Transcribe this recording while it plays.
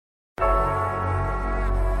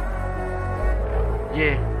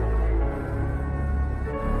Yeah.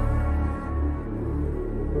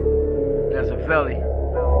 Nezaveli,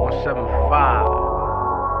 175.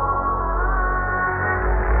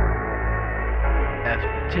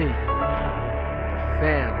 FT.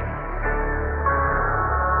 Family.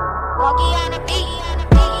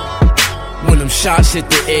 When them shots hit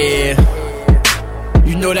the air,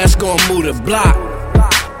 you know that's gonna move the block.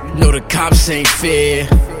 You know the cops ain't fair.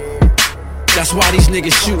 That's why these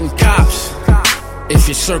niggas shooting cops. If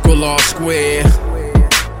you circle all square,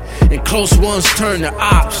 and close ones turn to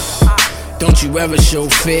ops, don't you ever show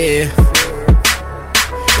fear.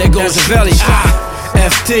 There goes Nezaveli,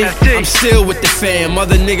 FT. I'm still with the fam.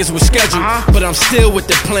 Other niggas was scheduled, but I'm still with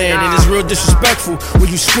the plan. And it's real disrespectful when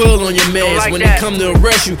you squill on your mans. Like when that. they come to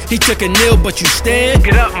arrest you, he took a kneel, but you stand.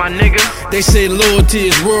 Get up, my nigga. They say loyalty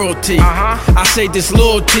is royalty. I say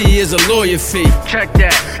disloyalty is a lawyer fee. Check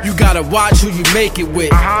that. You gotta watch who you make it with.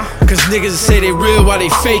 Cause niggas say they real while they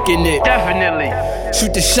faking it. Definitely.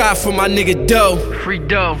 Shoot the shot for my nigga Doe. Free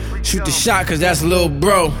dough. Shoot the shot cause that's lil'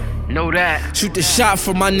 bro. Know that. Shoot the shot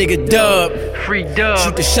for my nigga Dub. Free dub.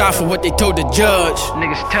 Shoot the shot for what they told the judge.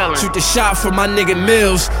 Niggas tellin'. Shoot the shot for my nigga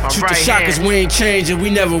Mills. Shoot the right shot cause hand. we ain't changing, we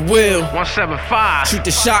never will. 175. Shoot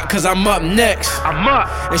the shot cause I'm up next. I'm up.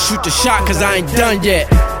 And shoot the shot cause I ain't done yet.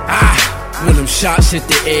 When them shots hit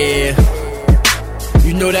the air,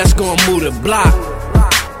 you know that's gonna move the block.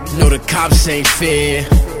 You know the cops ain't fair.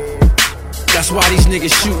 That's why these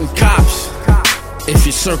niggas shooting cops. If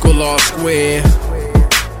you circle all square,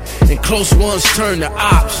 and close ones turn to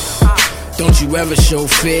ops, don't you ever show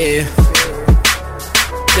fear.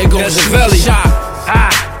 They gon' Nezaveli shot.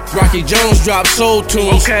 Rocky Jones dropped soul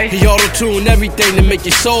tunes. Okay. He auto-tuned everything to make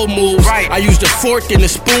your soul move. Right. I use the fork and the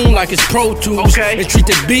spoon like it's Pro Tools. Okay. And treat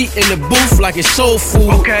the beat in the booth like it's soul food.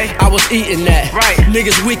 Okay. I was eating that. Right.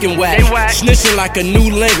 Niggas weak and whack. They whack. Snitching like a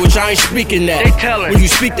new language, I ain't speaking that. They tellin'. When you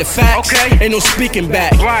speak the facts, Okay. ain't no speaking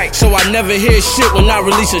back. Right. So I never hear shit when I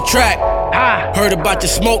release a track. Ha. Heard about the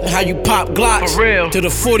smoke and how you pop Glocks. For real. Till the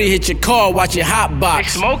 40 hit your car, watch your hot They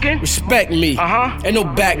box. smoking? Respect me. Ain't no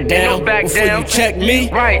back down. no back Before down. you check me,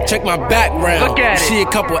 Right. check my background. Look at you it. see a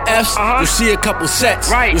couple F's, you see a couple sets,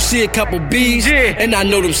 Right. you see a couple B's, Yeah. and I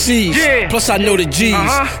know them C's. Yeah. Plus I know the G's.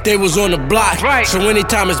 They was on the block, Right. so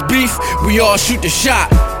anytime it's beef, we all shoot the shot.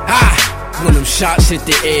 When them shots hit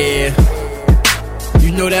the air,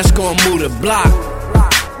 you know that's gonna move the block.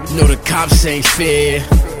 You know the cops ain't fair.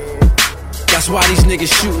 That's why these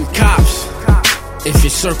niggas shooting cops. If you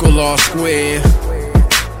circle all square,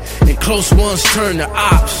 and close ones turn to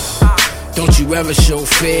ops, don't you ever show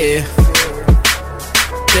fear.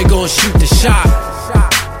 They gon' shoot the shot.